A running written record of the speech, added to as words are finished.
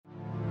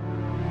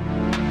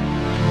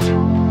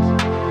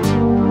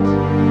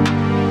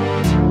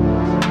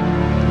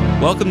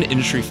Welcome to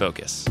Industry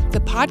Focus,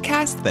 the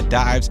podcast that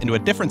dives into a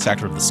different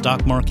sector of the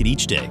stock market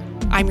each day.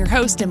 I'm your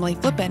host, Emily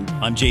Flippen.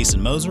 I'm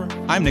Jason Moser.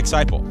 I'm Nick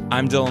Seipel.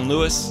 I'm Dylan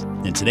Lewis.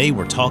 And today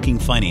we're talking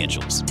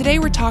financials. Today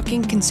we're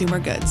talking consumer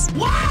goods.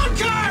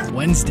 Wildcard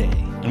Wednesday.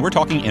 And we're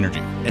talking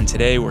energy. And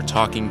today we're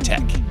talking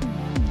tech.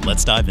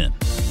 Let's dive in.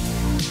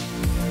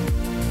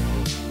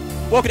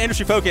 Welcome to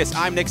Industry Focus.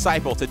 I'm Nick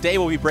Seipel. Today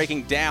we'll be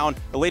breaking down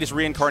the latest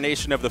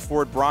reincarnation of the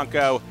Ford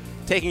Bronco,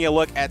 taking a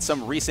look at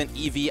some recent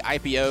EV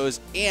IPOs,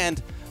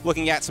 and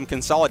looking at some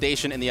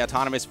consolidation in the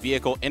autonomous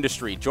vehicle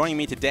industry. Joining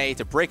me today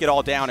to break it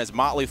all down is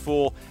Motley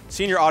Fool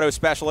Senior Auto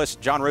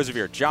Specialist John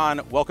Roseveare. John,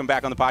 welcome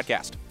back on the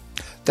podcast.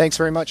 Thanks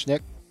very much,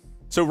 Nick.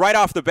 So right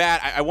off the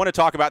bat, I want to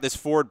talk about this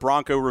Ford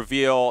Bronco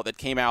reveal that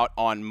came out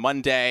on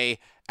Monday.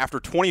 After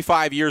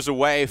 25 years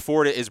away,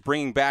 Ford is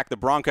bringing back the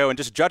Bronco, and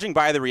just judging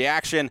by the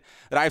reaction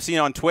that I've seen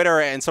on Twitter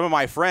and some of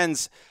my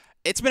friends,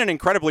 it's been an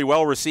incredibly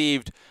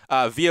well-received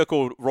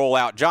vehicle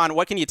rollout. John,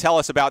 what can you tell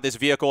us about this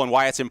vehicle and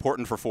why it's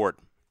important for Ford?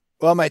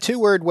 Well, my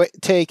two-word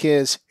take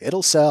is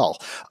it'll sell.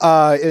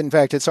 In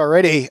fact, it's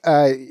already,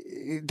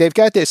 they've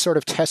got this sort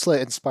of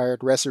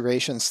Tesla-inspired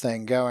reservations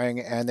thing going,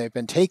 and they've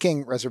been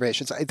taking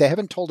reservations. They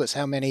haven't told us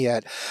how many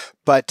yet,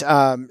 but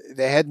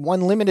they had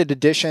one limited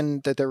edition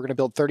that they were going to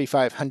build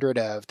 3,500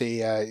 of,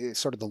 the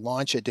sort of the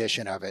launch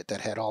edition of it that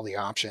had all the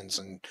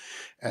options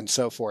and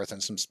so forth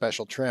and some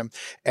special trim.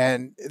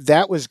 And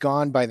that was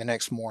gone by the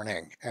next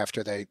morning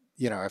after they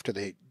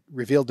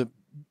revealed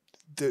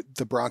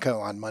the Bronco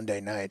on Monday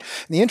night.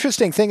 And the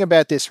interesting thing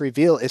about this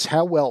reveal is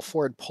how well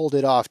Ford pulled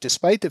it off,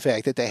 despite the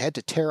fact that they had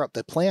to tear up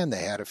the plan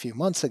they had a few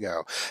months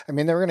ago. I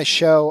mean, they were going to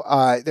show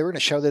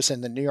this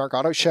in the New York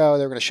Auto Show.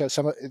 They were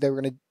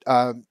going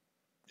to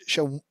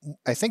show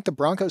I think the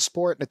Bronco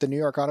Sport at the New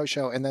York Auto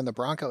Show, and then the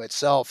Bronco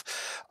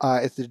itself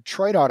at the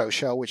Detroit Auto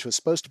Show, which was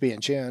supposed to be in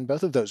June.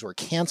 Both of those were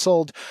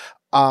canceled.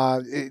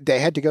 They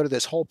had to go to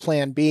this whole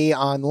Plan B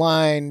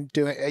online,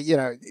 doing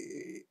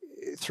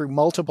through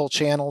multiple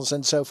channels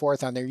and so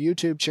forth on their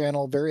YouTube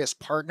channel, various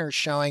partners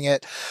showing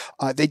it.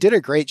 They did a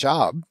great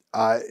job.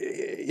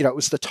 It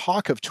was the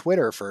talk of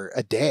Twitter for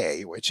a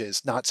day, which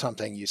is not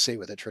something you see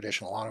with a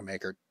traditional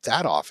automaker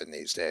that often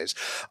these days.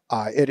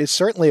 It is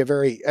certainly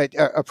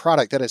a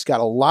product that has got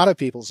a lot of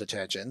people's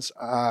attentions.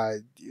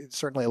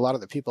 Certainly a lot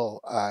of the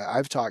people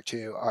I've talked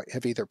to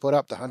have either put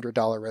up the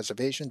 $100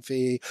 reservation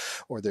fee,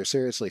 or they're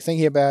seriously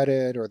thinking about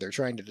it, or they're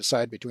trying to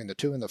decide between the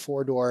 2 and the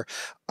 4-door.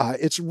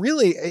 It's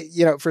really,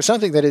 for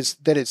something that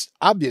is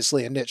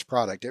obviously a niche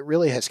product, it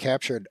really has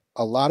captured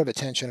a lot of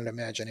attention and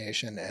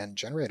imagination and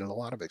generated a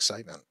lot of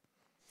excitement.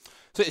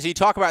 So as you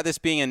talk about this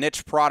being a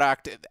niche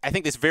product, I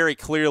think this very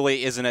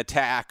clearly is an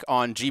attack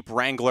on Jeep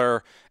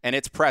Wrangler and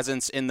its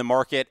presence in the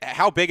market.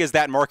 How big is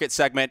that market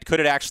segment?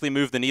 Could it actually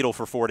move the needle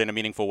for Ford in a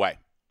meaningful way?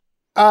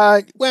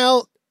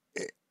 Well,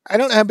 I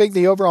don't know how big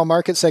the overall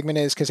market segment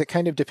is, because it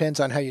kind of depends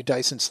on how you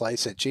dice and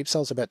slice it. Jeep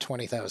sells about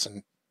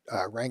 20,000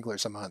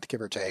 Wranglers a month, give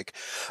or take.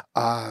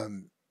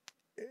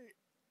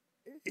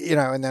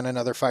 And then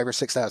another 5,000 or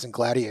 6,000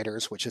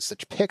 Gladiators, which is the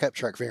pickup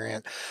truck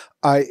variant.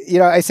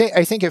 I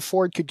think if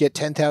Ford could get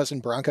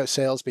 10,000 Bronco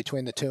sales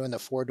between the 2 and the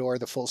 4-door,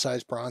 the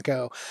full-size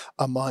Bronco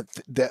a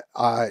month,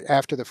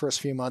 after the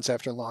first few months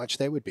after launch,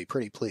 they would be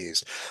pretty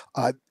pleased.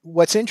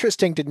 What's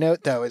interesting to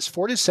note, though, is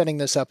Ford is setting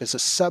this up as a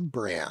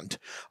sub-brand.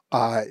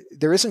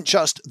 There isn't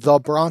just the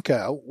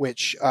Bronco,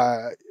 which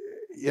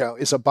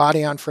is a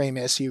body-on-frame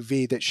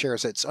SUV that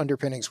shares its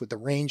underpinnings with the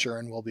Ranger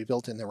and will be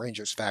built in the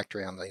Ranger's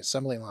factory on the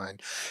assembly line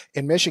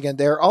in Michigan.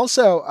 They're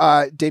also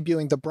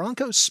debuting the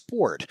Bronco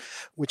Sport,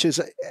 which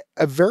is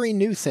a very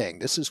new thing.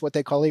 This is what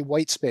they call a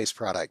white space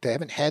product. They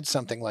haven't had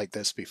something like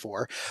this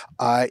before.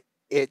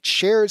 It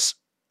shares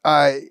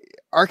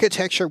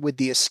architecture with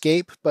the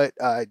Escape, but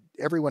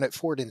everyone at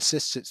Ford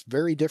insists it's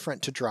very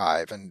different to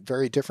drive and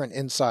very different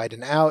inside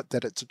and out,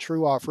 that it's a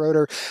true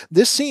off-roader.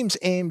 This seems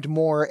aimed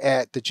more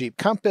at the Jeep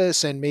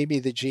Compass and maybe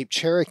the Jeep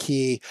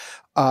Cherokee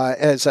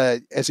as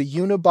a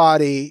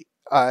unibody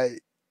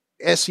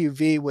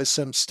SUV with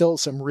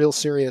some real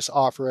serious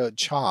off-road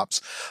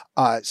chops.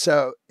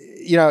 They're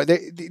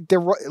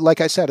like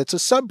I said, it's a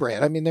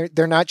sub-brand. I mean,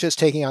 they're not just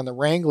taking on the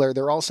Wrangler,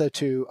 they're also,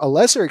 to a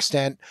lesser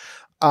extent,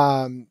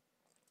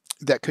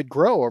 that could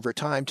grow over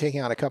time,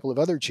 taking on a couple of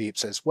other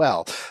Jeeps as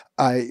well.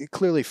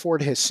 Clearly,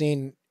 Ford has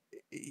seen,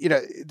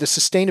 the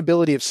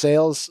sustainability of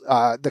sales,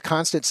 the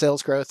constant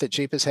sales growth that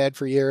Jeep has had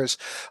for years,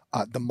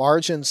 the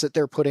margins that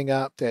they're putting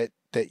up that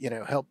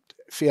helped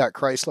Fiat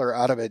Chrysler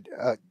out of a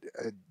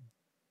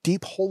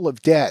deep hole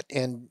of debt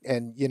and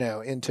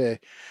into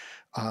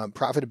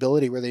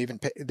profitability, where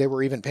they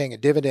were even paying a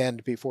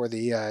dividend before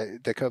the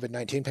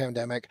COVID-19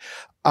 pandemic.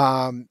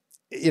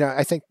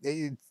 I think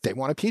they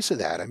want a piece of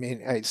that. I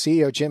mean,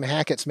 CEO Jim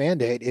Hackett's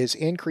mandate is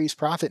increase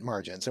profit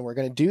margins, and we're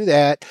going to do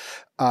that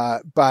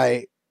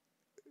by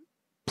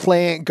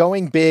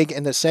going big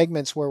in the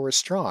segments where we're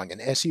strong,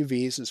 and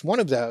SUVs is one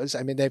of those.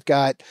 I mean, they've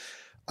got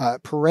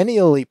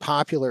perennially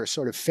popular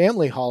sort of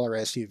family hauler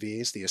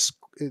SUVs,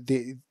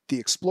 the the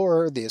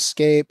Explorer, the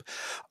Escape.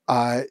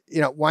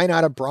 Why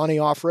not a brawny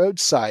off-road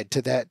side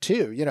to that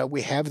too?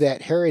 We have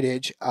that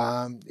heritage.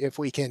 If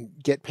we can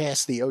get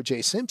past the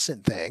O.J.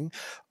 Simpson thing,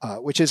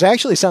 which is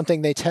actually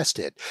something they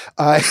tested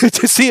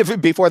to see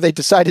if before they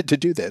decided to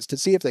do this, to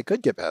see if they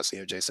could get past the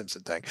O.J.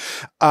 Simpson thing.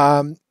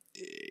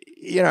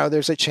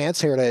 There's a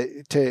chance here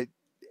to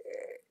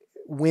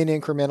win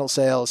incremental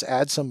sales,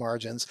 add some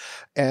margins.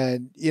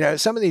 And,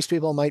 some of these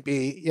people might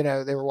be,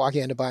 they were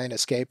walking in to buy an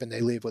Escape and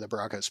they leave with a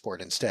Bronco Sport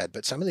instead.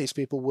 But some of these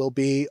people will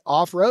be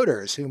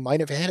off-roaders who might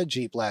have had a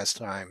Jeep last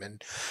time.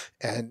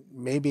 And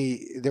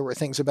maybe there were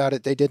things about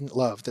it they didn't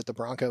love that the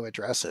Bronco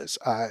addresses.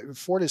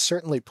 Ford has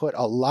certainly put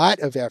a lot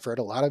of effort,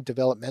 a lot of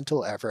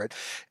developmental effort,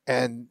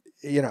 and,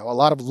 a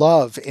lot of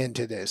love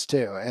into this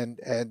too.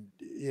 And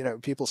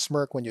people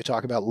smirk when you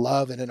talk about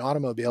love in an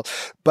automobile,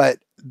 but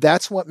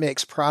that's what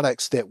makes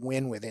products that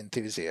win with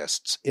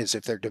enthusiasts, is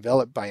if they're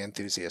developed by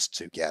enthusiasts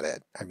who get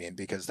it. I mean,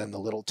 because then the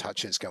little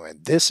touches go in.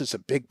 This is a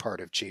big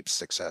part of Jeep's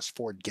success.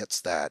 Ford gets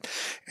that,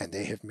 and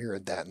they have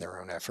mirrored that in their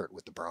own effort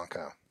with the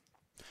Bronco.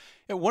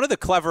 One of the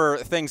clever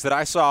things that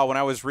I saw when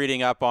I was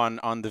reading up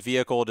on the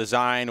vehicle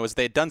design was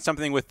they'd done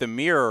something with the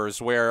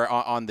mirrors, where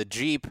on the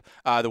Jeep,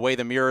 the way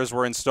the mirrors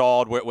were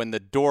installed, when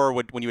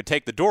you would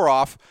take the door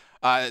off,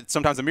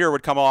 sometimes the mirror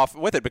would come off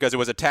with it because it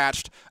was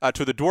attached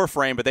to the door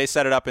frame, but they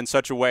set it up in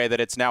such a way that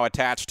it's now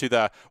attached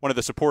to one of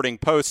the supporting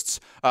posts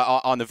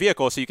on the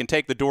vehicle, so you can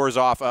take the doors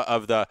off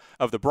of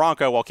the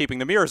Bronco while keeping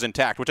the mirrors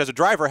intact, which as a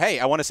driver, hey,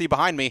 I want to see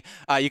behind me.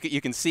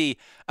 You can see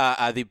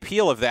the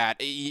appeal of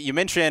that. You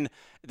mentioned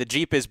the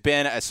Jeep has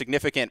been a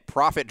significant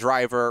profit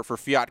driver for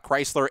Fiat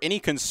Chrysler. Any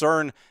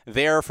concern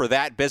there for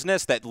that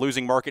business, that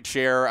losing market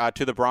share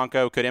to the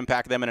Bronco could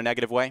impact them in a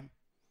negative way?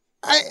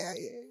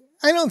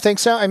 I don't think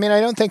so. I mean,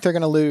 I don't think they're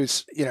going to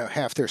lose,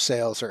 half their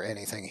sales or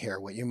anything here.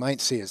 What you might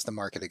see is the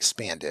market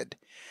expanded.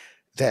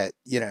 That,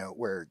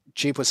 where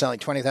Jeep was selling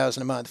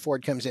 20,000 a month,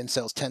 Ford comes in,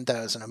 sells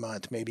 10,000 a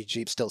month, maybe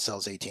Jeep still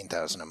sells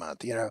 18,000 a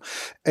month.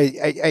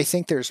 I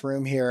think there's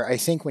room here. I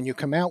think when you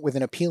come out with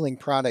an appealing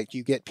product,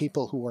 you get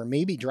people who are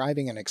maybe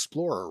driving an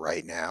Explorer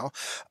right now,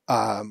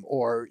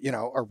 or,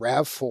 a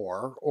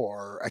RAV4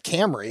 or a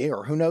Camry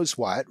or who knows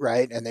what,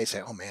 right? And they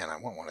say, oh man, I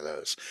want one of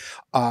those.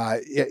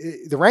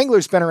 The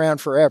Wrangler's been around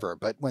forever,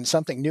 but when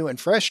something new and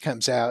fresh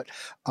comes out,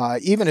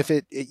 even if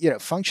it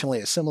functionally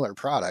a similar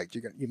product,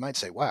 you might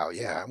say, wow,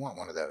 yeah, I want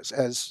one of those.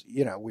 As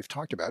we've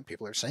talked about,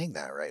 people are saying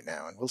that right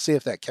now, and we'll see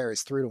if that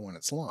carries through to when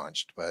it's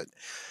launched. But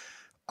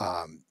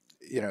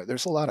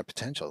there's a lot of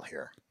potential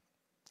here,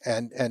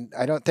 and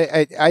I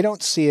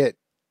don't see it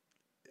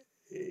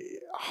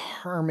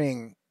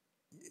harming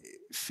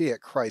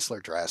Fiat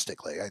Chrysler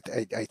drastically.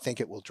 I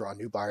think it will draw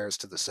new buyers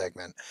to the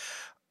segment.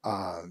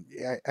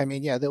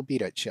 They'll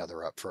beat each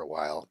other up for a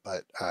while,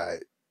 but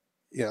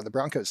the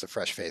Bronco's the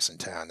fresh face in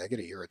town. They get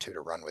a year or two to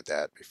run with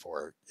that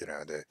before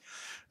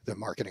the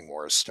marketing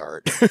wars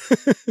start.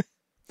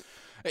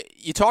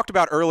 You talked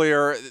about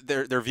earlier,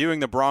 they're viewing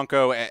the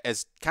Bronco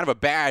as kind of a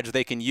badge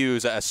they can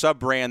use, a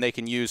sub-brand they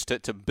can use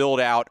to build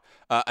out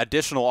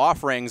additional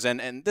offerings.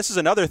 And this is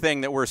another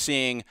thing that we're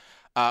seeing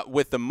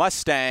with the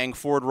Mustang.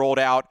 Ford rolled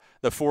out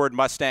the Ford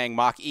Mustang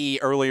Mach-E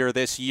earlier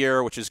this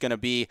year, which is going to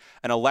be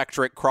an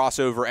electric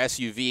crossover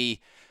SUV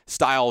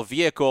style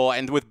vehicle.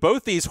 And with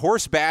both these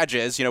horse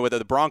badges, with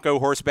the Bronco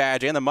horse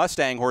badge and the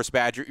Mustang horse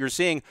badge, you're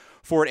seeing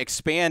Ford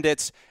expand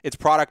its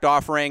product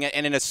offering,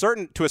 and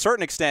to a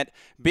certain extent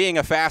being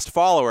a fast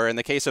follower. In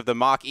the case of the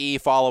Mach-E,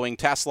 following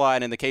Tesla,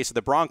 and in the case of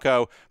the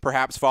Bronco,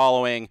 perhaps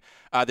following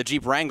the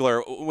Jeep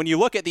Wrangler. When you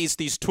look at these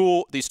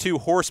two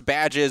horse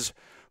badges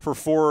for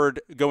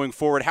Ford going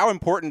forward, how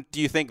important do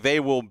you think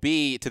they will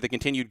be to the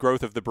continued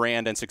growth of the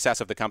brand and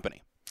success of the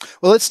company?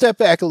 Well, let's step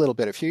back a little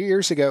bit. A few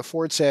years ago,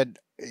 Ford said,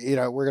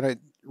 we're going to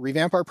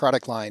revamp our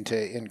product line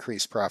to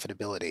increase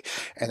profitability.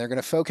 And they're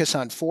going to focus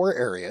on 4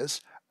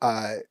 areas: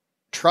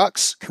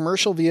 trucks,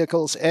 commercial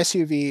vehicles,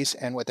 SUVs,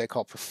 and what they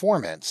call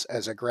performance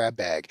as a grab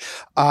bag.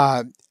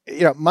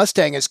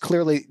 Mustang is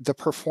clearly the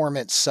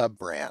performance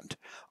sub-brand.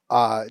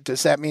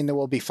 Does that mean there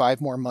will be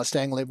 5 more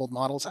Mustang labeled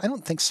models? I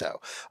don't think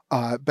so.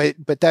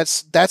 But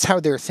that's how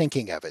they're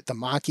thinking of it. The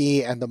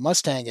Mach-E and the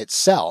Mustang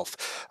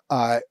itself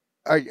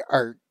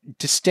are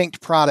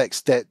distinct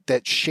products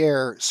that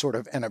share sort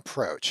of an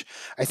approach.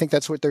 I think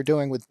that's what they're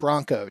doing with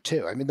Bronco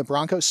too. I mean, the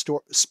Bronco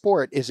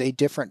Sport is a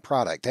different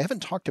product. They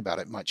haven't talked about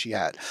it much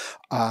yet,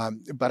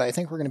 but I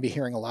think we're going to be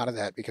hearing a lot of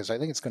that because I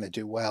think it's going to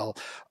do well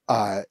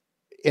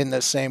in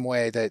the same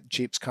way that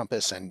Jeep's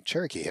Compass and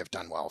Cherokee have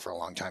done well for a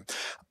long time.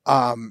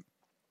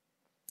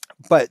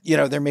 But,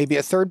 there may be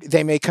a third,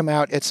 they may come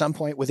out at some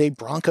point with a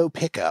Bronco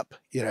pickup.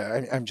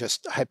 I'm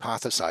just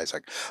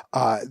hypothesizing.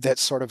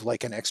 That's sort of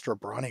like an extra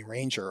brawny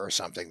Ranger or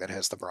something that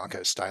has the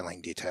Bronco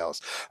styling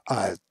details.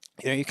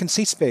 You can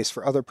see space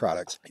for other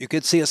products. You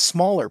could see a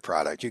smaller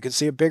product. You could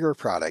see a bigger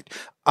product.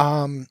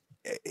 And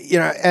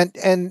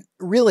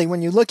really,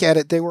 when you look at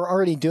it, they were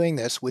already doing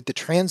this with the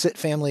Transit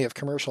family of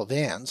commercial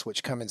vans,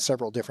 which come in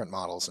several different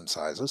models and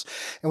sizes,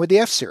 and with the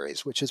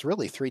F-Series, which is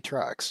really 3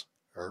 trucks.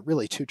 or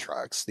really two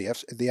trucks, the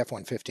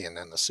F-150 and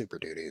then the Super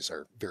Duties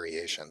are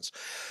variations.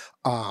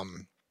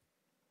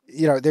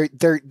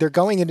 They're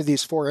going into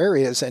these four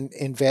areas and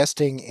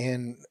investing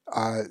in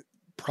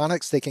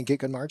products they can get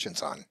good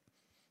margins on.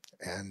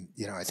 And,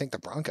 I think the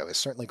Bronco is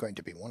certainly going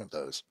to be one of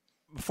those.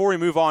 Before we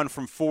move on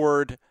from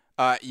Ford,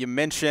 you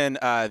mentioned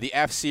the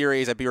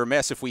F-Series. I'd be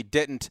remiss if we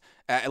didn't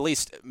at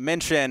least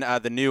mention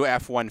the new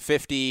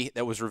F-150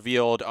 that was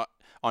revealed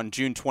on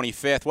June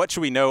 25th. What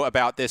should we know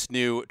about this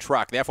new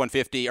truck? The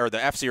F-150, or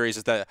the F-Series,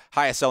 is the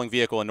highest-selling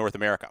vehicle in North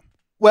America.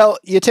 Well,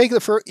 you take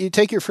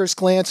your first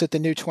glance at the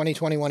new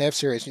 2021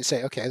 F-Series and you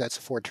say, okay, that's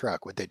a Ford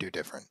truck. Would they do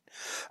different?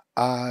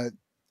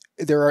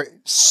 There are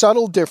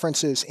subtle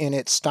differences in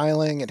its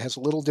styling. It has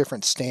a little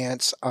different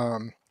stance.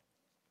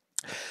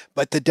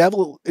 But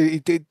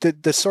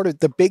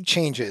the big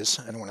changes,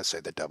 I don't want to say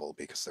the devil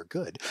because they're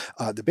good.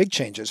 The big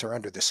changes are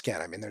under the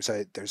skin. I mean,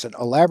 there's an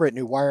elaborate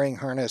new wiring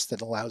harness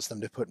that allows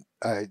them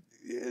to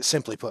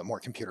simply put more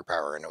computer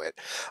power into it.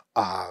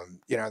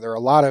 There are a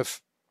lot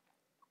of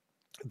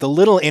the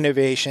little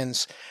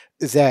innovations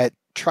that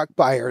truck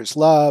buyers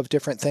love,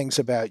 different things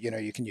about,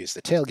 you can use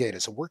the tailgate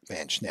as a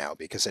workbench now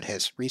because it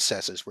has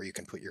recesses where you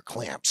can put your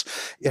clamps.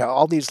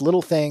 All these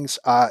little things.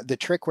 The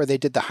trick where they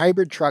did the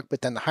hybrid truck,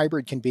 but then the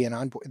hybrid can be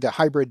the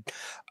hybrid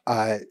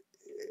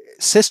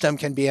system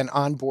can be an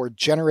onboard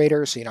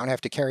generator, so you don't have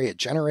to carry a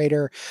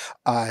generator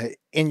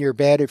in your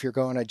bed if you're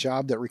going a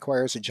job that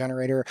requires a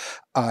generator.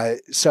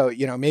 So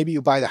maybe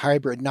you buy the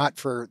hybrid not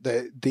for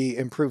the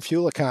improved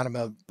fuel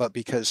economy, but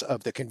because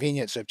of the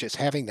convenience of just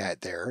having that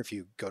there. If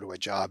you go to a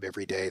job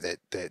every day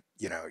that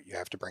you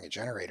have to bring a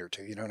generator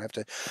to, you don't have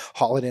to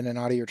haul it in and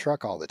out of your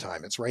truck all the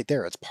time. It's right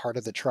there. It's part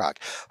of the truck.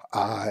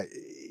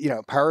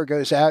 Power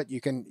goes out. You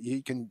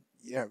can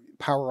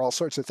power all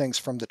sorts of things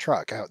from the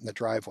truck out in the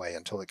driveway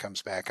until it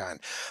comes back on.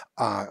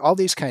 All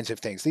these kinds of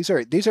things.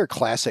 These are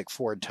classic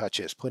Ford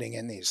touches, putting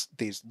in these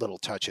little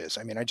touches.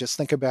 I mean, I just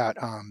think about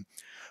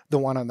the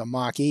one on the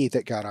Mach-E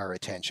that got our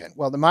attention.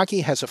 Well, the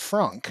Mach-E has a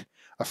front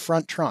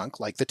trunk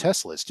like the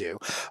Teslas do.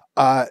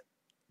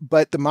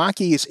 But the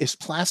Mach-E is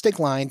plastic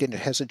lined and it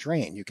has a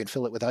drain. You can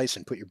fill it with ice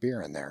and put your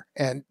beer in there.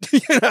 And,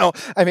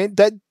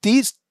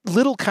 these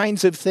little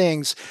kinds of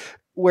things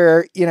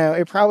where,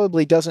 it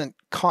probably doesn't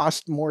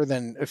cost more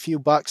than a few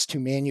bucks to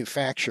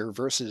manufacture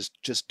versus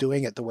just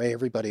doing it the way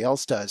everybody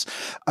else does.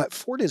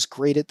 Ford is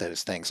great at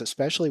those things,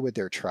 especially with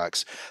their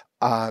trucks.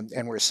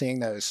 And we're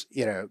seeing those,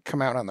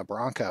 come out on the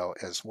Bronco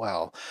as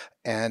well.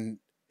 And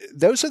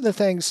those are the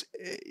things,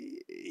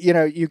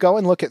 you go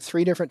and look at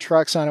 3 different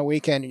trucks on a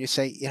weekend and you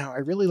say, I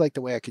really like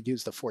the way I could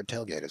use the Ford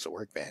tailgate as a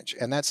workbench.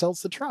 And that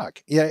sells the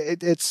truck.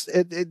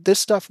 This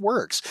stuff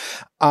works.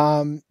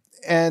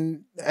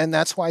 And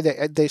that's why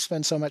they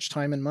spend so much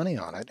time and money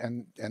on it,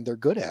 and they're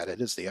good at it,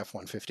 as the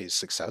F-150's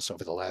success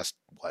over the last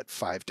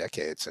 5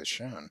 decades has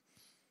shown.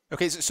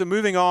 Okay, so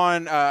moving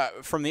on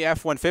from the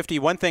F-150,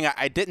 one thing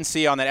I didn't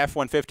see on that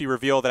F-150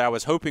 reveal that I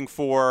was hoping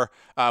for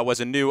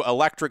was a new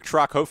electric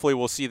truck. Hopefully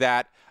we'll see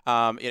that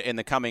in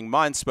the coming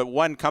months. But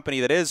one company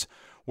that is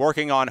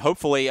working on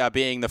hopefully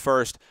being the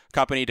first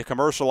company to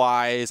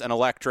commercialize an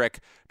electric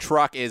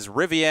truck is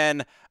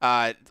Rivian.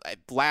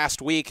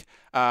 Last week,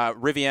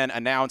 Rivian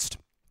announced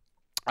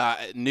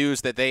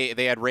news that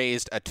they had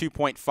raised a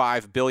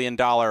 $2.5 billion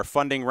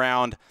funding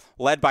round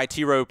led by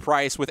T. Rowe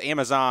Price, with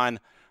Amazon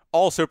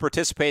also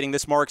participating.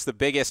 This marks the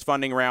biggest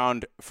funding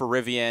round for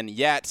Rivian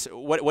yet.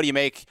 What do you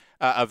make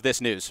of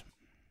this news?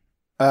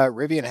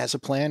 Rivian has a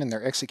plan, and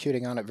they're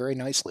executing on it very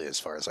nicely, as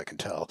far as I can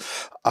tell.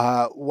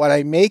 What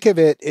I make of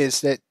it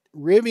is that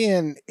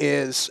Rivian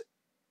is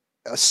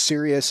a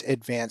serious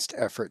advanced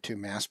effort to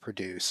mass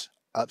produce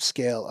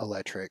upscale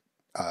electric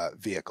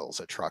vehicles,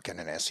 a truck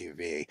and an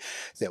SUV,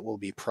 that will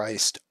be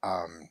priced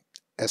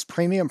as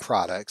premium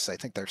products. I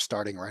think they're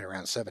starting right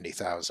around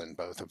 $70,000,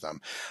 both of them.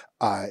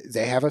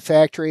 They have a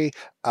factory.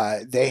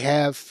 They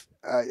have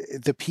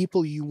the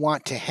people you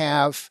want to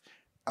have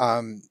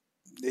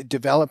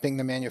developing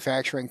the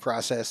manufacturing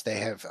process. They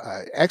have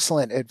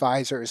excellent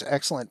advisors,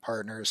 excellent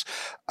partners.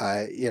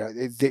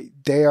 They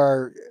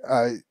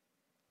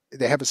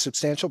have a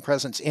substantial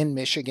presence in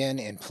Michigan,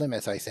 in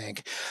Plymouth, I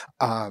think,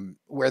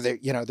 where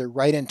they're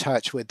right in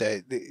touch with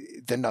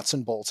the nuts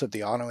and bolts of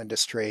the auto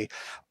industry.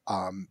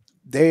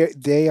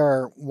 They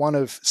are one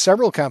of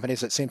several companies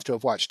that seems to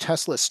have watched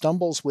Tesla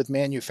stumbles with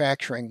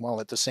manufacturing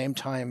while at the same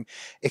time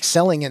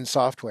excelling in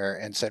software,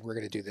 and said, we're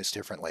going to do this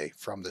differently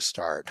from the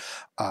start.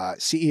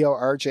 CEO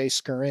RJ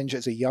Scaringe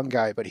is a young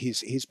guy, but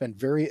he's been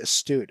very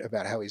astute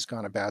about how he's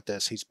gone about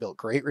this. He's built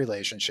great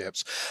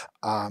relationships.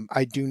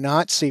 I do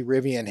not see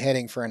Rivian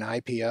heading for an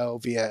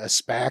IPO via a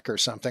SPAC or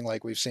something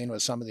like we've seen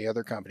with some of the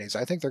other companies.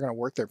 I think they're going to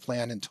work their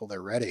plan until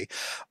they're ready.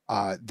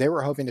 They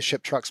were hoping to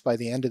ship trucks by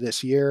the end of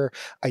this year.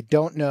 I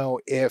don't know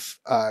if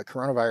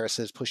coronavirus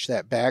has pushed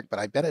that back, but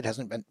I bet it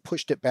hasn't been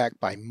pushed it back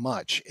by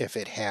much if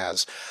it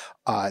has.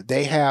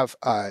 They have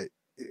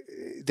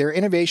their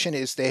innovation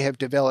is they have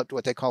developed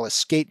what they call a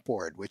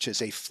skateboard, which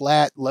is a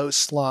flat,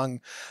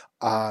 low-slung,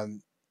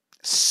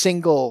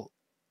 single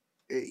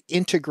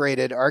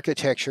integrated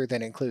architecture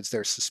that includes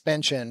their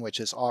suspension, which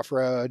is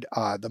off-road,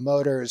 the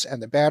motors,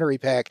 and the battery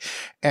pack.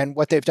 And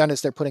what they've done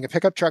is they're putting a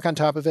pickup truck on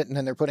top of it, and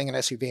then they're putting an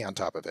SUV on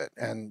top of it.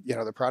 And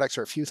the products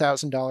are a few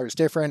 $1,000s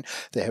different.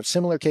 They have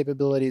similar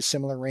capabilities,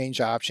 similar range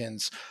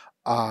options.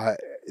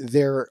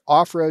 Their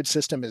off-road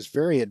system is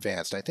very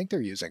advanced. I think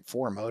they're using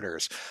 4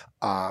 motors,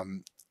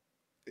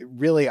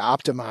 really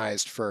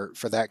optimized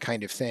for that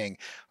kind of thing.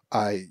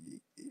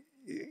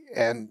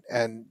 And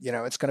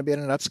it's going to be at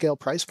an upscale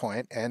price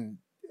point, and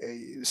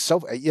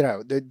so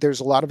there's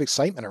a lot of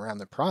excitement around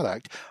the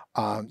product.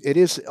 It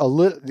is a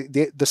little,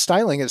 the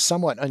styling is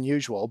somewhat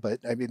unusual, but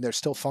I mean they're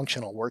still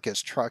functional work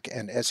as truck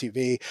and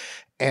SUV,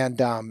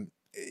 and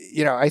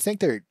I think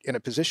they're in a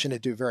position to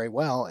do very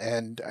well,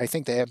 and I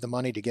think they have the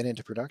money to get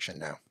into production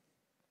now.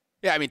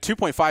 Yeah, I mean,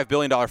 $2.5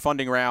 billion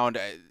funding round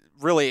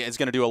really is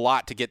going to do a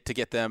lot to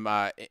get them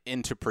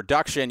into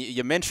production.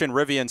 You mentioned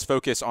Rivian's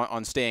focus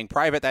on staying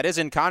private. That is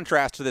in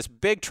contrast to this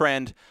big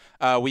trend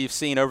we've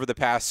seen over the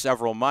past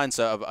several months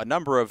of a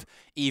number of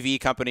EV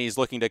companies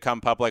looking to come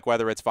public,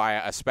 whether it's via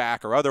a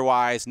SPAC or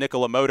otherwise.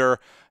 Nikola Motor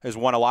is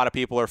one a lot of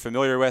people are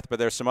familiar with, but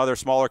there's some other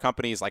smaller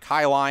companies like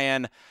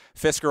Hyliion,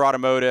 Fisker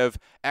Automotive,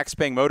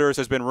 XPeng Motors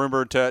has been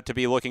rumored to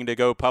be looking to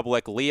go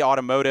public. Li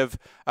Auto,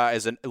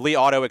 is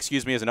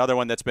another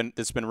one that's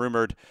been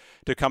rumored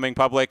to coming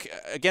public.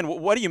 Again,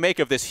 what do you make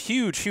of this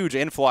huge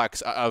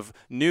influx of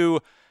new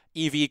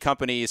EV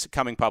companies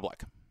coming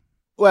public?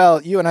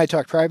 Well, you and I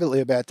talked privately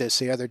about this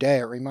the other day.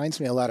 It reminds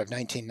me a lot of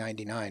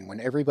 1999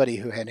 when everybody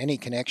who had any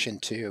connection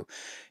to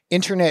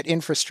internet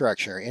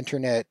infrastructure,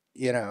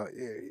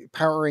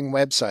 powering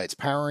websites,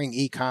 powering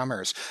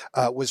e-commerce,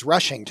 was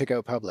rushing to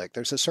go public.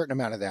 There's a certain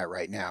amount of that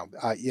right now.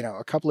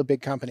 A couple of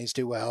big companies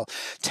do well.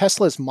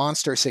 Tesla's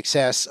monster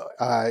success,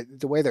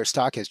 the way their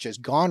stock has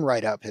just gone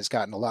right up, has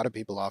gotten a lot of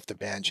people off the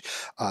bench.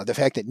 The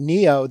fact that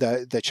NIO,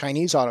 the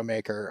Chinese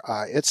automaker,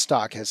 its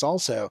stock has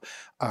also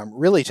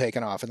really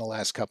taken off in the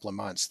last couple of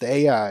months.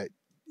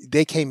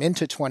 They came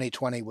into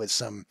 2020 with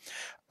some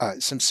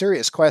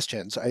serious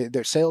questions.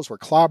 Their sales were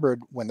clobbered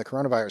when the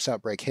coronavirus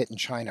outbreak hit in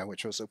China,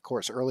 which was, of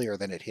course, earlier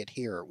than it hit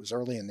here. It was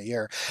early in the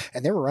year,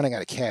 and they were running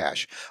out of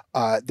cash.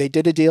 They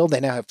did a deal. They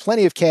now have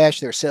plenty of cash.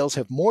 Their sales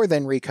have more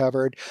than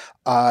recovered.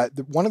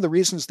 One of the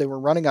reasons they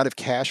were running out of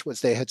cash was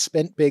they had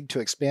spent big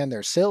to expand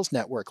their sales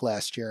network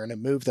last year, in a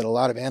move that a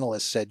lot of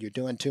analysts said, you're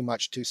doing too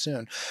much too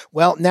soon.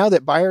 Well, now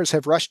that buyers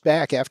have rushed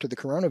back after the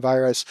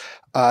coronavirus,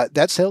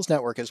 that sales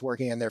network is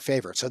working in their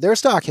favor. So their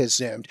stock has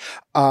zoomed.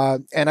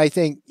 And I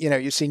think,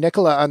 you see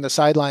Nikola on the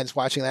sidelines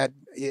watching that.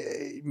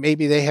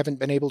 Maybe they haven't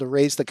been able to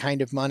raise the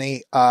kind of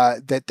money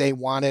that they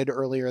wanted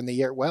earlier in the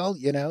year. Well,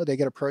 they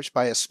get approached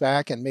by a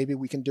SPAC, and maybe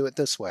we can do it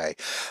this way.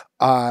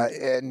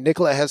 And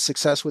Nikola has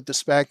success with the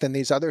SPAC than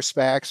these other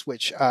SPACs,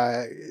 which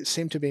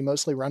seem to be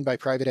mostly run by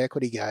private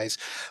equity guys,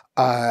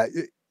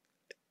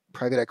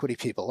 private equity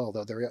people,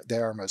 although they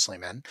are mostly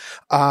men.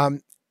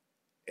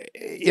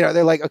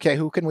 They're like, okay,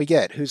 who can we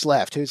get? Who's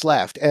left?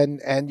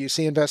 And you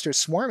see investors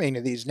swarming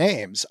to these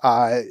names.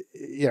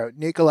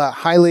 Nikola,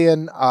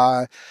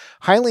 Hyliion.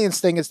 Hyliion's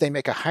thing is they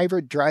make a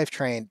hybrid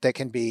drivetrain that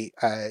can be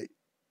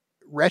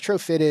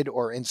retrofitted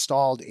or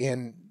installed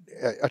in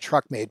a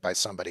truck made by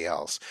somebody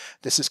else.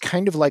 This is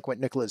kind of like what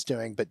Nikola is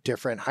doing, but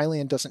different.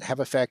 Hyliion doesn't have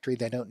a factory.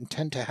 They don't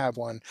intend to have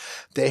one.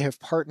 They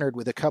have partnered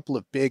with a couple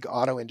of big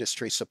auto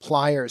industry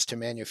suppliers to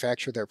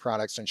manufacture their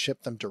products and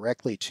ship them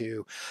directly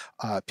to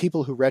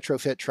people who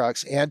retrofit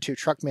trucks and to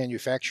truck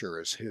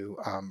manufacturers who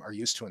are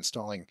used to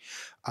installing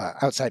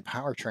outside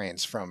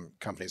powertrains from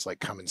companies like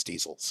Cummins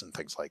Diesels and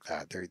things like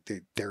that.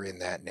 They're in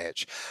that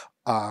niche.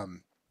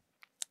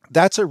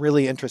 That's a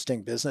really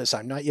interesting business.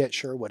 I'm not yet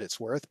sure what it's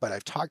worth, but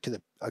I've talked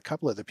to a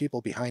couple of the people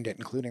behind it,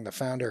 including the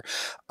founder,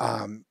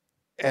 and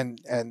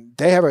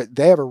they have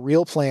a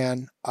real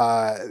plan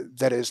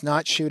that is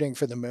not shooting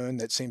for the moon,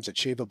 that seems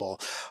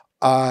achievable.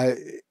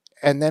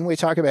 And then we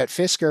talk about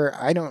Fisker.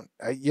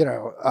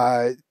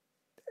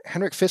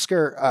 Henrik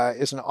Fisker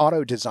is an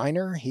auto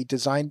designer. He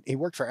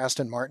worked for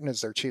Aston Martin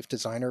as their chief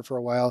designer for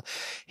a while.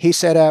 He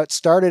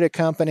started a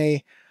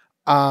company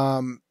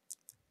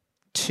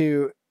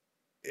to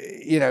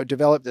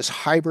develop this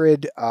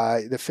hybrid,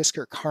 the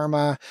Fisker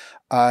Karma.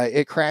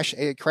 It crashed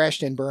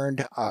and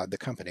burned, the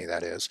company,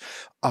 that is.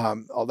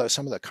 Although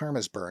some of the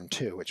Karmas burned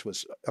too, which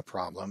was a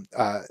problem.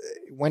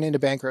 Went into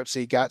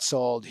bankruptcy, got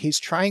sold. He's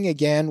trying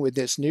again with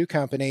this new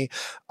company.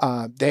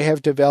 They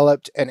have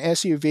developed an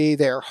SUV.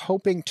 They're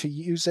hoping to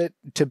use it,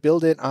 to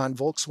build it on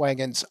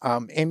Volkswagen's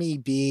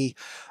MEB,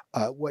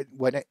 what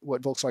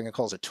Volkswagen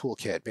calls a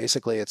toolkit.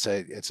 Basically, it's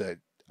a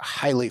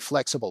highly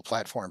flexible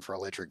platform for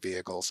electric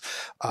vehicles.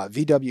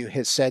 VW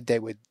has said they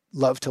would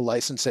love to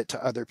license it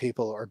to other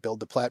people or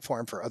build the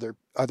platform for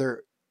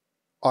other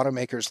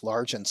automakers,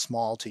 large and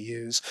small, to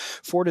use.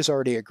 Ford has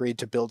already agreed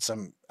to build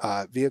some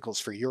vehicles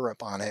for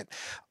Europe on it.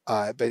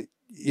 But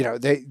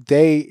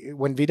they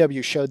when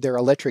VW showed their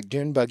electric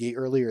dune buggy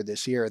earlier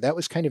this year, that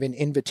was kind of an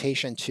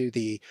invitation to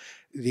the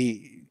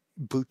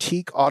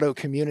boutique auto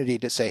community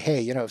to say,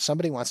 hey, if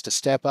somebody wants to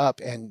step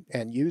up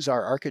and use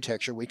our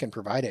architecture, we can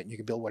provide it, and you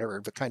can build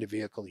whatever kind of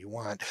vehicle you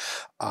want.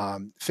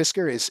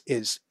 Fisker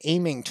is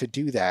aiming to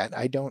do that.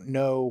 I don't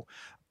know.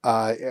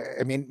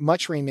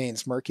 Much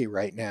remains murky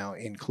right now,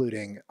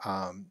 including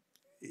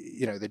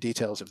the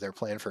details of their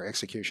plan for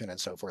execution and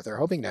so forth. They're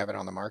hoping to have it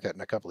on the market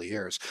in a couple of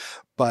years,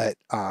 but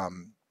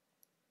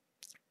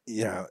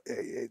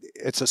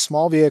it's a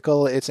small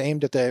vehicle. It's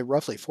aimed at the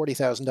roughly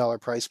 $40,000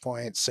 price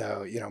point.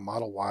 So,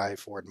 Model Y,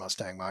 Ford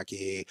Mustang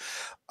Mach-E,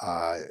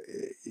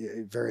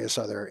 various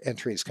other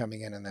entries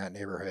coming in that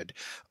neighborhood.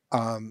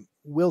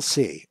 We'll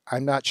see.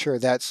 I'm not sure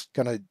that's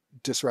going to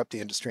disrupt the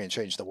industry and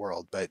change the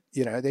world, but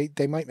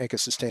they might make a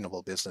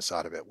sustainable business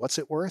out of it. What's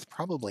it worth?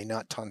 Probably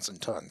not tons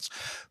and tons,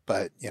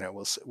 but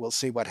we'll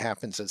see what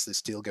happens as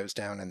this deal goes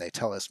down and they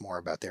tell us more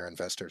about their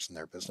investors and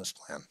their business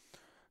plan.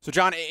 So,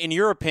 John, in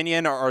your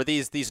opinion, are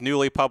these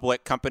newly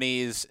public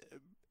companies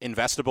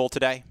investable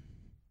today?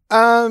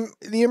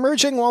 The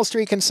emerging Wall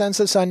Street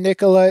consensus on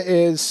Nikola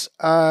is,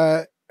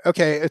 okay,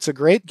 it's a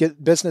great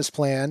business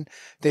plan.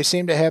 They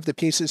seem to have the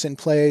pieces in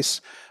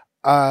place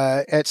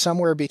at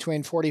somewhere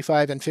between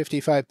 $45 and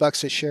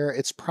 $55 a share.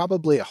 It's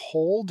probably a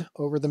hold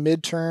over the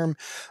midterm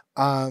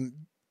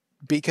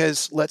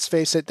because, let's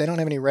face it, they don't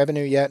have any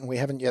revenue yet, and we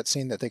haven't yet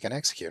seen that they can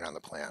execute on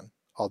the plan.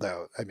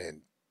 Although,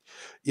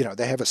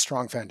 they have a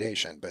strong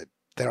foundation, but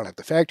they don't have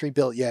the factory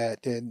built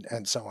yet,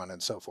 and so on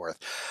and so forth.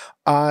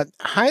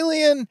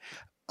 Hyliion,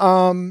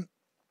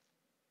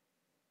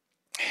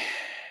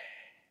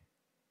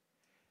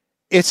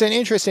 it's an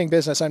interesting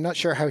business. I'm not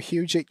sure how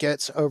huge it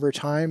gets over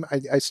time.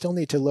 I still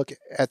need to look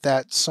at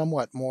that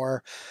somewhat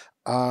more.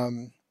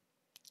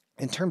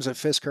 In terms of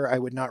Fisker, I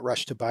would not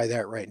rush to buy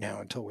that right now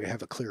until we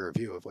have a clearer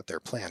view of what their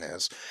plan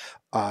is.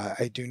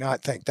 I do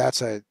not think that's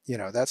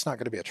that's not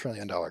going to be $1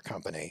 trillion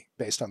company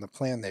based on the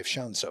plan they've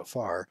shown so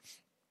far.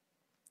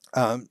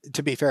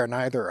 To be fair,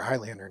 neither are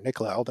Hyliion or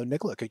Nikola, although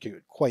Nikola could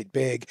get quite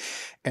big.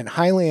 And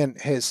Hyliion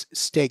has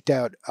staked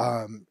out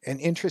an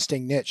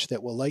interesting niche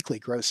that will likely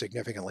grow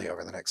significantly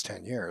over the next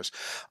 10 years.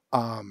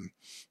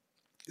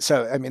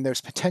 So,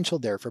 there's potential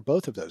there for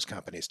both of those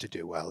companies to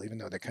do well, even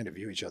though they kind of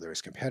view each other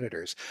as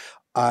competitors.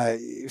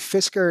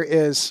 Fisker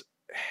is,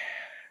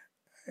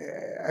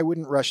 I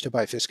wouldn't rush to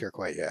buy Fisker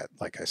quite yet.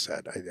 Like I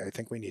said, I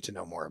think we need to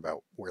know more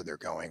about where they're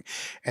going.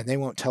 And they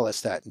won't tell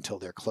us that until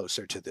they're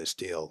closer to this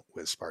deal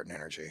with Spartan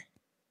Energy.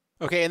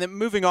 Okay, and then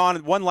moving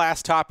on, one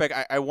last topic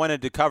I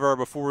wanted to cover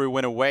before we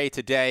went away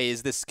today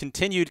is this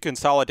continued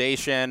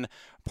consolidation,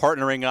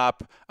 partnering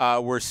up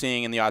we're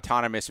seeing in the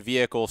autonomous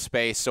vehicle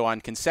space. So on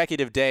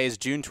consecutive days,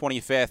 June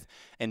 25th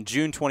and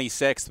June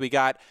 26th, we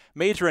got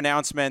major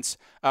announcements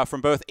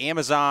from both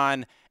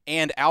Amazon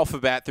and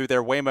Alphabet through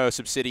their Waymo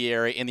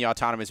subsidiary in the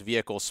autonomous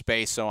vehicle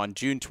space. So on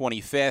June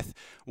 25th,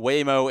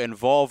 Waymo and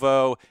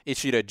Volvo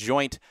issued a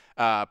joint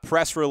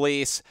press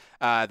release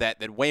that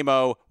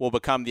Waymo will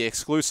become the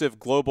exclusive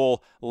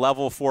global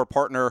Level 4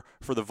 partner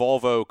for the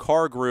Volvo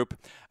car group.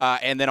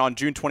 And then on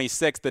June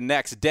 26th, the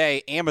next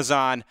day,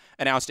 Amazon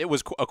announced it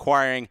was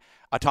acquiring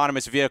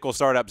autonomous vehicle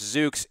startup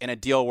Zoox in a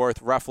deal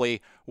worth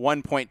roughly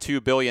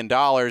 $1.2 billion.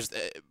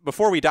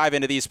 Before we dive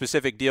into these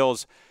specific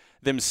deals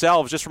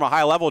themselves, just from a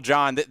high level,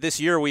 John, this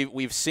year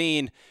we've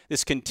seen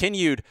this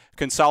continued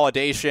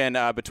consolidation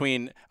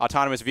between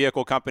autonomous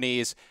vehicle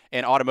companies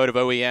and automotive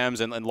OEMs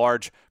and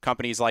large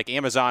companies like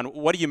Amazon.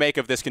 What do you make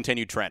of this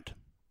continued trend?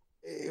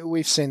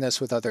 We've seen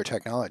this with other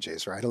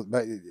technologies, right?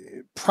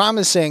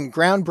 Promising,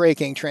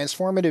 groundbreaking,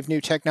 transformative new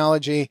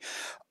technology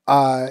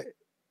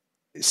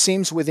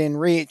seems within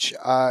reach.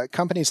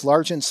 Companies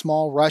large and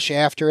small rush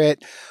after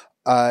it.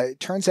 It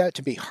turns out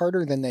to be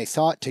harder than they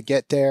thought to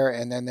get there.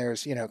 And then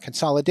there's,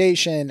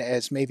 consolidation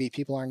as maybe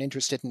people aren't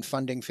interested in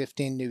funding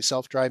 15 new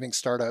self-driving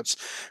startups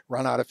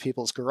run out of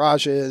people's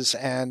garages.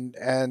 And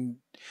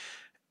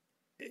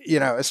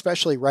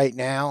especially right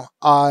now,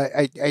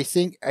 I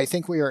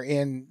think we are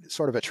in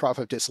sort of a trough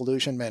of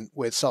disillusionment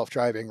with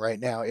self-driving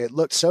right now. It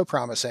looked so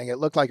promising. It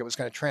looked like it was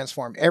going to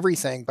transform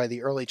everything by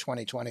the early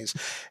 2020s.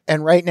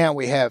 And right now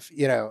we have,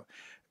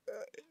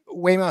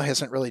 Waymo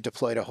hasn't really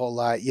deployed a whole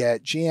lot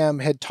yet. GM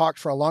had talked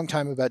for a long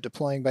time about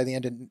deploying by the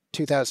end of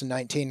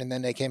 2019, and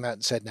then they came out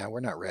and said, no,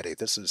 we're not ready.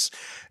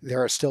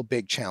 There are still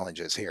big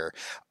challenges here.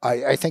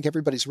 I think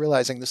everybody's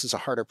realizing this is a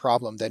harder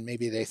problem than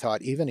maybe they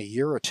thought even a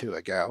year or two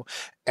ago.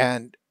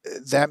 And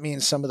that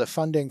means some of the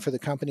funding for the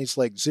companies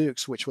like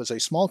Zoox, which was a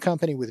small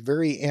company with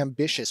very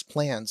ambitious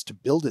plans to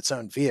build its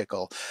own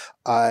vehicle,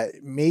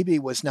 maybe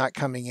was not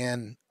coming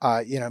in.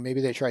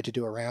 Maybe they tried to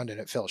do a round and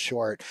it fell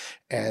short.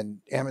 And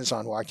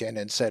Amazon walked in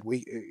and said,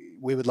 we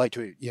would like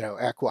to,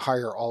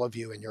 acqui-hire all of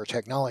you in your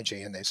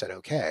technology. And they said,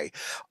 okay.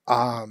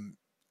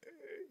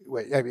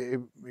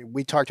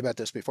 We talked about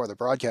this before the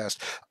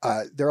broadcast.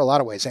 There are a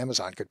lot of ways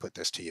Amazon could put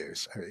this to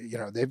use.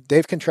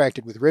 They've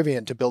contracted with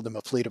Rivian to build them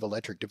a fleet of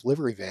electric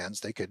delivery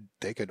vans. They could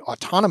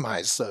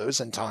autonomize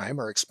those in time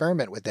or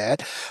experiment with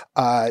that.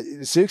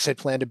 Zoox had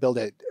planned to build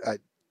a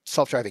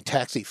self-driving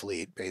taxi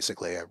fleet,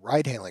 basically a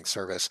ride-hailing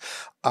service.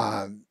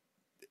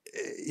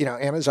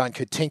 Amazon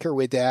could tinker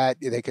with that.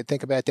 They could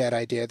think about that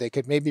idea. They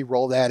could maybe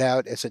roll that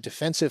out as a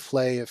defensive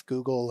play if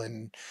Google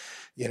and,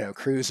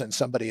 Cruise and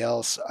somebody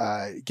else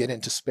get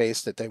into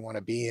space that they want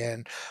to be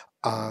in.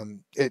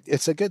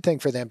 It's a good thing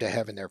for them to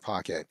have in their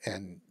pocket.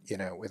 And,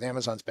 with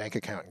Amazon's bank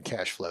account and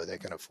cash flow, they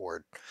can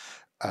afford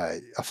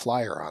a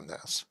flyer on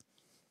this.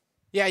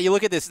 Yeah, you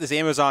look at this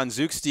Amazon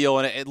Zoox deal,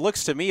 and it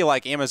looks to me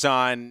like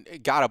Amazon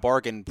got a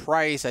bargain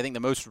price. I think the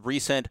most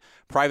recent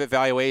private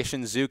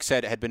valuation Zoox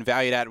had been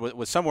valued at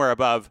was somewhere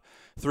above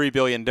 $3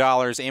 billion.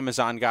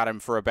 Amazon got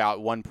him for about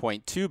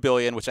 $1.2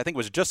 billion, which I think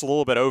was just a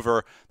little bit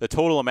over the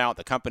total amount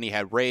the company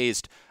had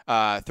raised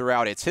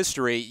throughout its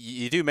history.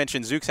 You do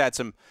mention Zoox had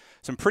some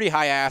pretty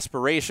high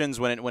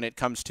aspirations when it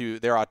comes to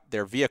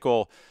their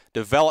vehicle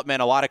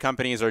development. A lot of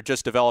companies are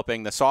just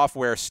developing the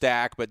software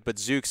stack, but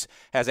Zoox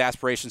has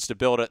aspirations to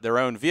build their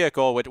own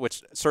vehicle,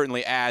 which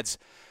certainly adds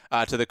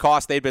to the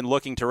cost. They've been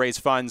looking to raise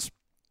funds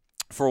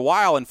for a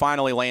while and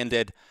finally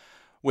landed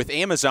with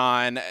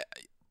Amazon.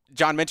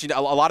 John mentioned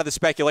a lot of the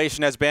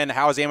speculation has been,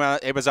 how is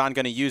Amazon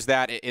going to use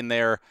that in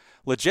their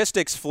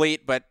logistics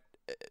fleet? But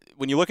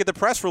when you look at the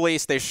press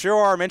release, they sure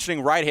are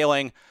mentioning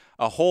ride-hailing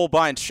a whole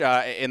bunch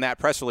in that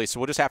press release. So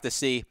we'll just have to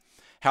see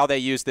how they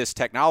use this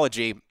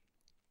technology.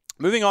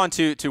 Moving on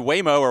to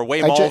Waymo or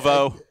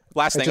Waymo.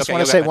 Last thing. I just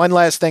want to say one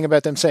last thing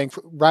about them saying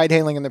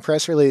ride-hailing in the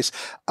press release.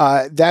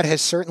 That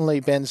has certainly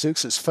been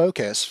Zoox's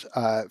focus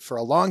for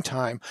a long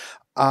time.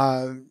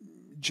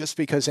 Just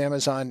because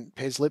Amazon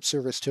pays lip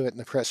service to it in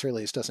the press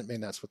release doesn't mean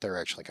that's what they're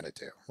actually going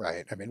to do,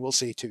 right? I mean, we'll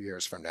see 2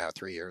 years from now,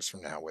 3 years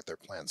from now, what their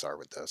plans are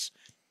with this.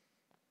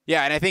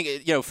 Yeah, and I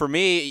think, for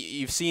me,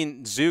 you've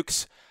seen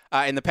Zoox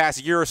in the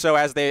past year or so,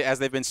 as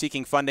they've been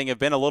seeking funding, have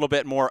been a little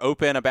bit more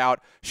open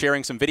about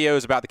sharing some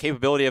videos about the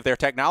capability of their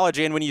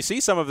technology. And when you see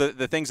some of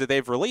the things that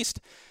they've released,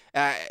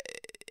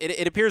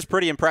 it appears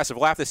pretty impressive.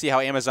 We'll have to see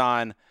how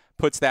Amazon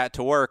puts that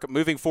to work.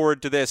 Moving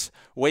forward to this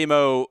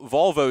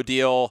Waymo-Volvo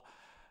deal,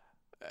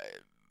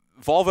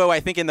 Volvo, I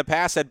think in the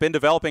past, had been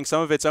developing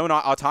some of its own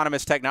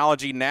autonomous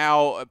technology,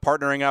 now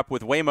partnering up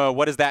with Waymo.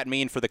 What does that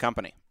mean for the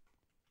company?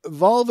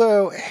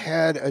 Volvo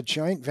had a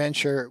joint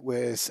venture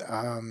with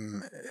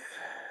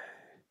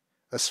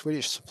a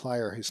Swedish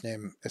supplier whose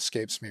name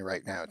escapes me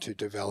right now to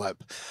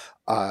develop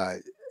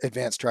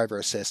advanced driver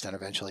assist and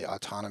eventually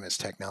autonomous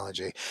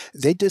technology.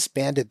 They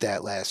disbanded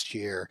that last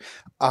year.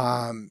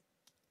 And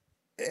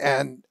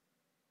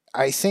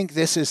I think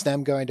this is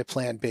them going to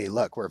plan B.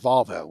 Look, we're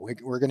Volvo.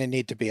 We're going to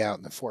need to be out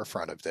in the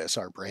forefront of this.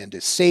 Our brand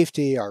is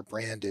safety. Our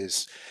brand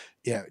is,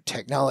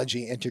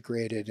 technology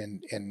integrated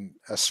in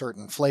a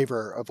certain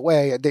flavor of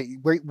way.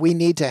 We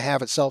need to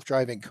have a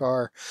self-driving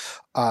car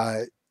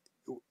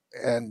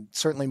and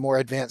certainly more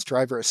advanced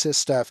driver assist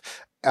stuff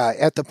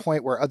at the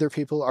point where other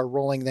people are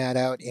rolling that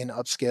out in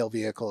upscale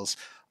vehicles.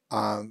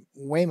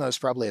 Waymo is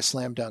probably a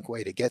slam dunk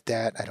way to get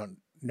that. I don't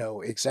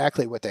know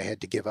exactly what they had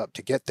to give up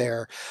to get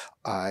there.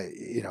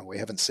 We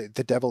haven't seen,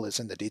 the devil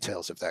is in the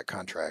details of that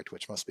contract,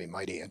 which must be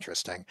mighty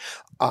interesting.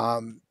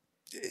 I'm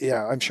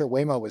sure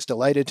Waymo was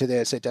delighted to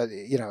this. It does,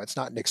 it's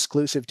not an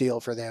exclusive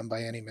deal for them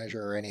by any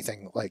measure or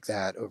anything like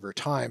that over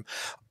time.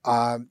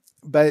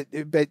 But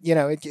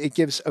it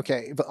gives,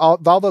 okay,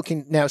 Volvo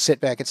can now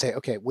sit back and say,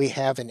 okay, we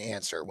have an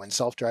answer. When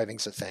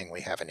self-driving's a thing, we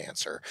have an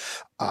answer.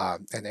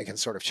 And they can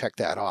sort of check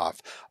that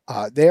off.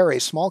 They are a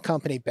small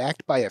company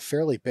backed by a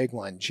fairly big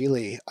one,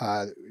 Geely,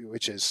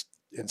 which is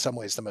in some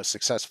ways the most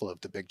successful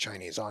of the big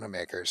Chinese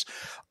automakers,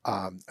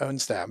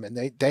 owns them.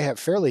 And they have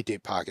fairly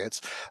deep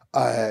pockets.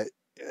 But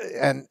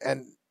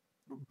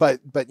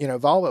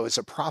Volvo is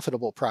a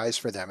profitable prize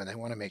for them, and they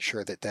want to make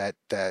sure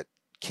that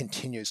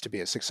continues to be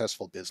a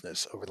successful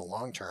business over the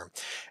long term.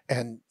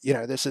 And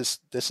this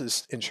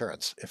is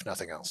insurance, if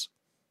nothing else.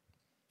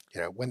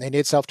 When they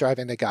need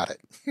self-driving, they got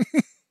it.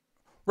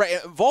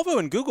 Right. Volvo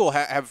and Google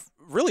have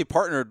really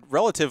partnered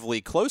relatively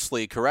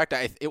closely, correct?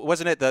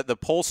 Wasn't it the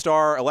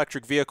Polestar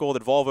electric vehicle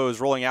that Volvo is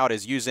rolling out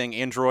is using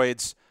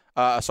Android's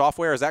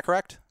software? Is that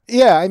correct?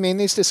 Yeah, I mean,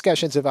 these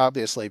discussions have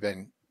obviously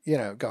been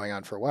going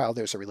on for a while.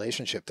 There's a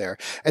relationship there.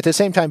 At the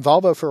same time,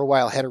 Volvo for a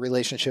while had a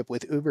relationship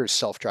with Uber's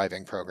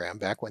self-driving program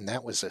back when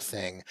that was a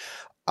thing.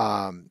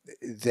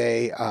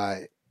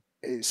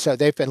 So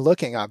they've been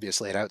looking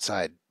obviously at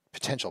outside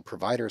potential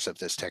providers of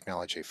this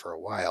technology for a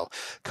while.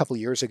 A couple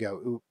of years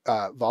ago,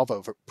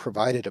 Volvo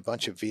provided a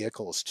bunch of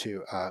vehicles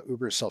to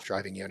Uber's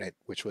self-driving unit,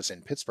 which was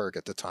in Pittsburgh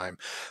at the time,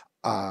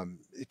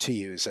 to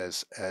use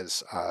as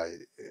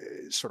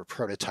sort of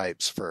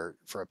prototypes for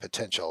a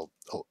potential,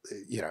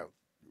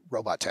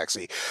 robot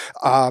taxi.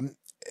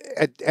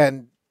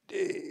 And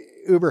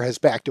Uber has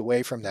backed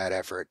away from that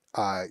effort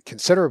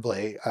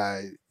considerably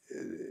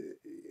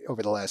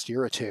over the last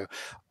year or two.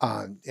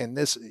 And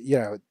this,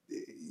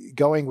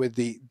 going with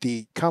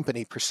the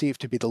company perceived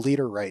to be the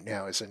leader right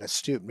now is an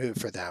astute move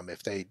for them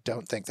if they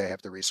don't think they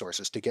have the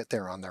resources to get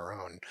there on their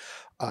own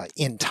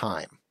in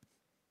time.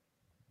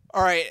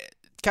 All right.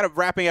 Kind of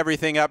wrapping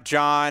everything up,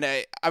 John,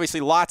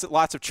 obviously lots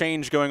of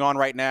change going on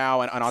right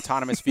now on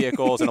autonomous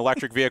vehicles and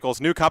electric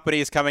vehicles, new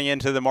companies coming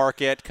into the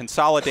market,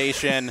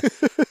 consolidation.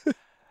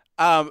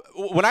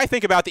 When I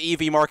think about the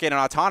EV market and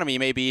autonomy,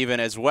 maybe even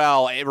as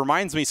well, it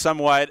reminds me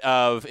somewhat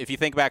of, if you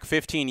think back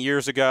 15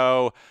 years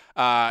ago,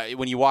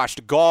 when you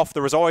watched golf,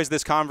 there was always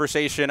this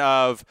conversation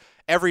of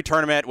every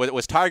tournament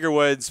was Tiger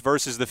Woods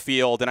versus the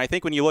field. And I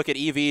think when you look at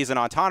EVs and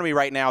autonomy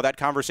right now, that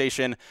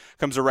conversation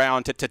comes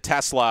around to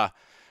Tesla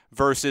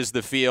versus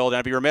the field. And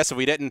I'd be remiss if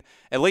we didn't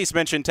at least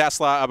mention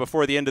Tesla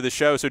before the end of the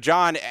show. So,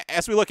 John,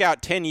 as we look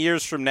out 10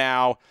 years from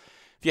now,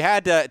 if you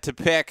had to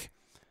pick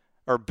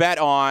or bet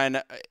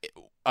on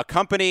a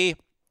company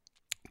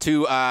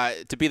to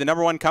be the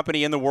number one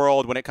company in the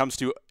world when it comes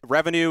to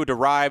revenue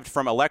derived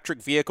from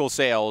electric vehicle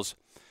sales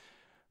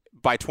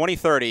by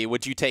 2030,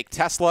 would you take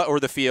Tesla or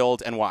the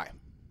field, and why?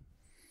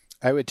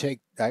 I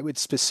would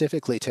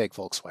specifically take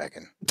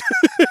Volkswagen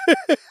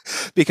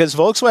because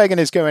Volkswagen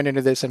is going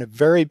into this in a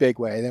very big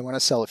way. They want to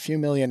sell a few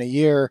million a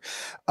year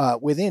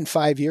within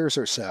 5 years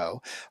or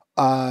so.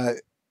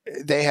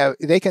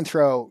 They can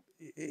throw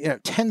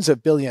tens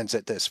of billions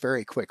at this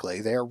very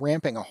quickly. They are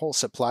ramping a whole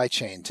supply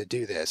chain to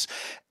do this,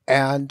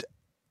 and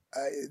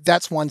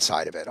that's one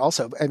side of it.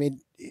 Also, I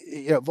mean,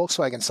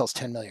 Volkswagen sells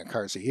 10 million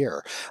cars a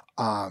year.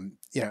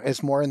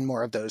 As more and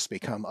more of those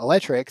become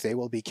electric, they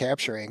will be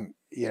capturing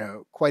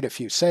quite a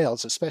few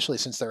sales, especially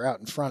since they're out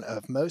in front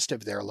of most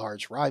of their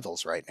large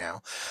rivals right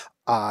now,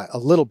 a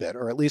little bit,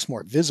 or at least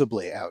more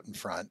visibly out in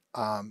front.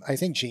 I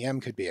think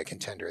GM could be a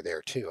contender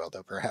there too,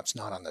 although perhaps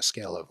not on the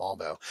scale of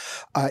Volvo.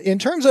 In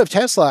terms of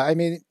Tesla, I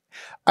mean,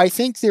 I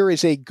think there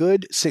is a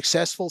good,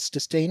 successful,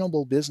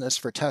 sustainable business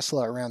for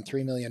Tesla around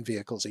 3 million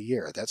vehicles a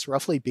year. That's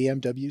roughly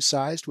BMW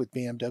sized with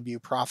BMW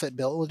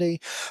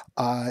profitability,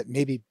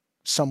 maybe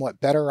somewhat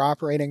better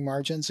operating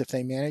margins if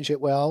they manage it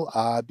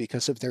well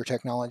because of their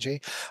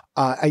technology.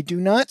 I do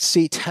not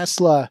see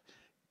Tesla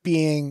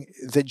being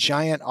the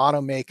giant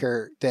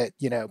automaker that,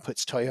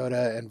 puts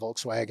Toyota and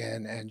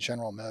Volkswagen and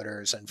General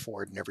Motors and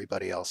Ford and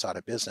everybody else out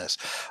of business.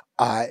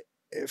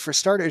 For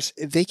starters,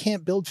 they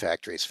can't build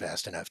factories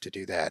fast enough to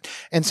do that.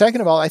 And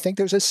second of all, I think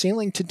there's a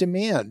ceiling to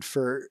demand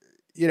for,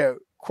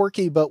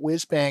 quirky but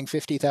whiz-bang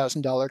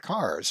 $50,000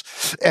 cars.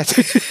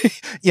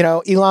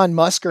 Elon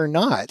Musk or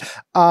not.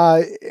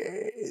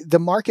 The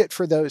market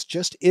for those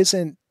just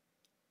isn't,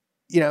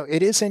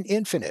 it isn't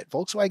infinite.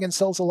 Volkswagen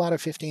sells a lot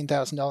of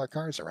 $15,000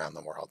 cars around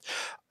the world.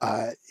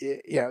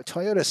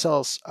 Toyota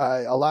sells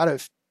a lot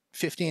of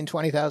 $15,000,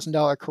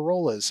 $20,000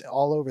 Corollas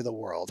all over the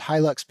world,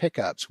 Hilux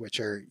pickups, which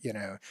are,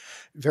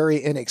 very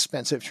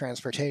inexpensive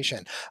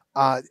transportation.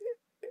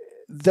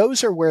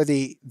 Those are where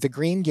the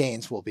green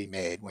gains will be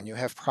made when you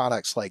have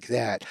products like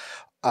that.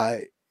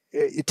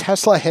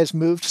 Tesla has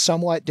moved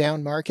somewhat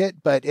down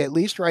market, but at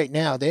least right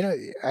now,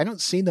 I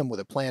don't see them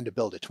with a plan to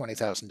build a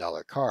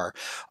 $20,000 car.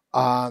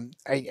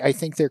 I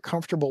think they're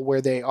comfortable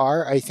where they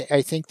are. I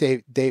think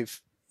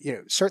they've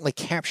certainly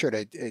captured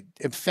an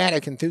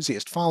emphatic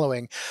enthusiast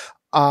following.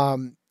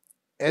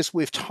 As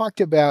we've talked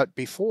about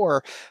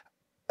before,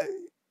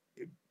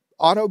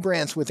 auto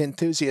brands with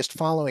enthusiast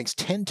followings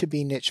tend to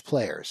be niche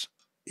players.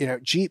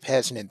 Jeep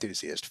has an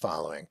enthusiast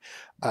following.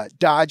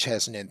 Dodge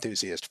has an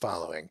enthusiast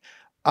following.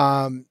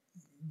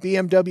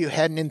 BMW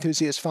had an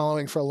enthusiast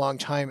following for a long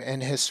time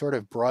and has sort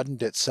of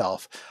broadened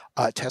itself.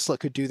 Tesla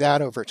could do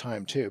that over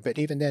time too. But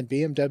even then,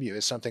 BMW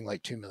is something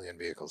like 2 million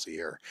vehicles a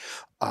year.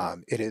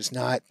 It is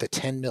not the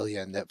 10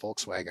 million that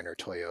Volkswagen or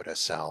Toyota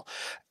sell.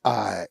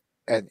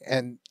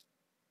 And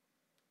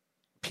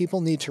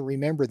people need to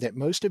remember that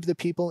most of the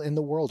people in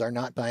the world are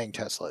not buying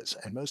Teslas,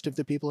 and most of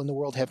the people in the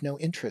world have no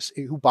interest,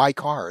 who buy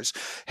cars,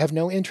 have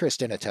no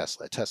interest in a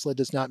Tesla. Tesla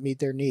does not meet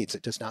their needs.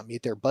 It does not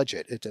meet their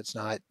budget. It does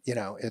not,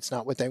 it's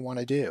not what they want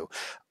to do.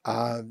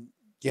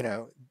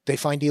 They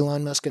find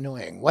Elon Musk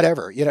annoying,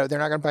 whatever, they're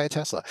not going to buy a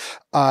Tesla.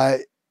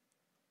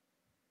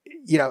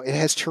 It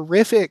has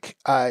terrific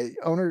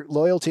owner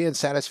loyalty and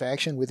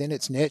satisfaction within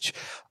its niche.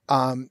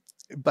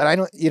 But I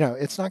don't,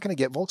 it's not going to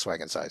get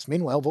Volkswagen sized.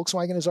 Meanwhile,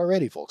 Volkswagen is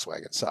already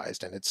Volkswagen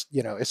sized. And it's,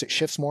 as it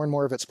shifts more and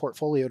more of its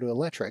portfolio to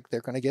electric,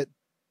 they're going to get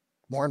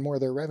more and more of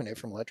their revenue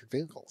from electric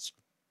vehicles.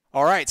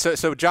 All right.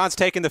 So John's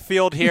taking the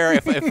field here.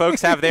 If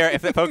folks have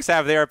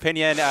their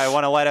opinion,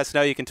 want to let us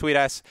know, you can tweet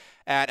us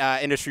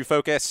at Industry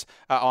Focus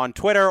on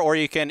Twitter, or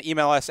you can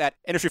email us at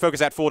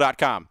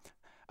industryfocus@fool.com.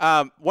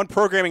 One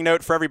programming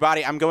note for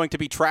everybody. I'm going to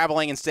be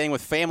traveling and staying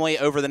with family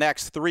over the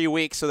next 3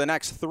 weeks. So the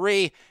next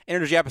 3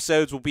 Energy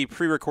episodes will be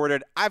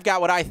pre-recorded. I've got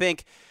what I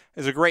think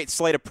is a great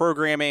slate of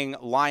programming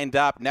lined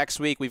up. Next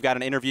week, we've got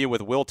an interview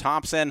with Will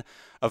Thompson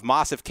of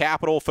Mossive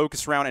Capital,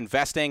 focused around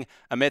investing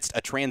amidst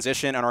a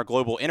transition on our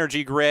global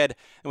energy grid.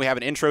 And we have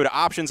an intro to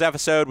options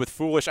episode with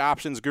Foolish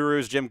Options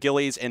gurus Jim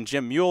Gillies and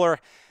Jim Mueller.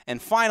 And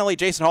finally,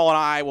 Jason Hall and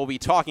I will be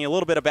talking a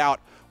little bit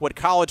about what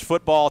college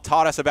football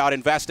taught us about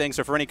investing.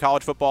 So for any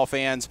college football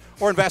fans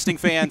or investing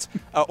fans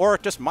or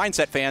just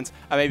mindset fans,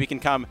 maybe you can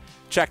come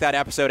check that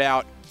episode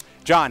out.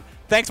 John,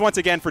 thanks once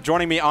again for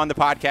joining me on the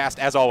podcast,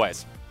 as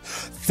always.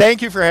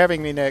 Thank you for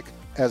having me, Nick,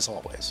 as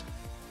always.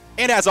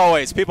 And as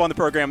always, people on the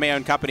program may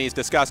own companies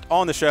discussed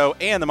on the show,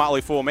 and the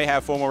Motley Fool may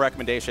have formal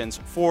recommendations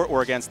for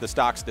or against the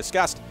stocks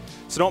discussed.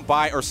 so don't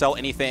buy or sell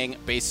anything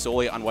based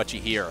solely on what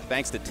you hear.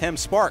 Thanks to Tim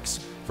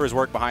Sparks for his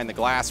work behind the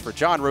glass. For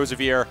John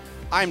Rosevier,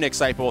 I'm Nick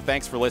Seipel.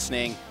 Thanks for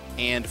listening,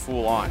 and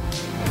Fool On.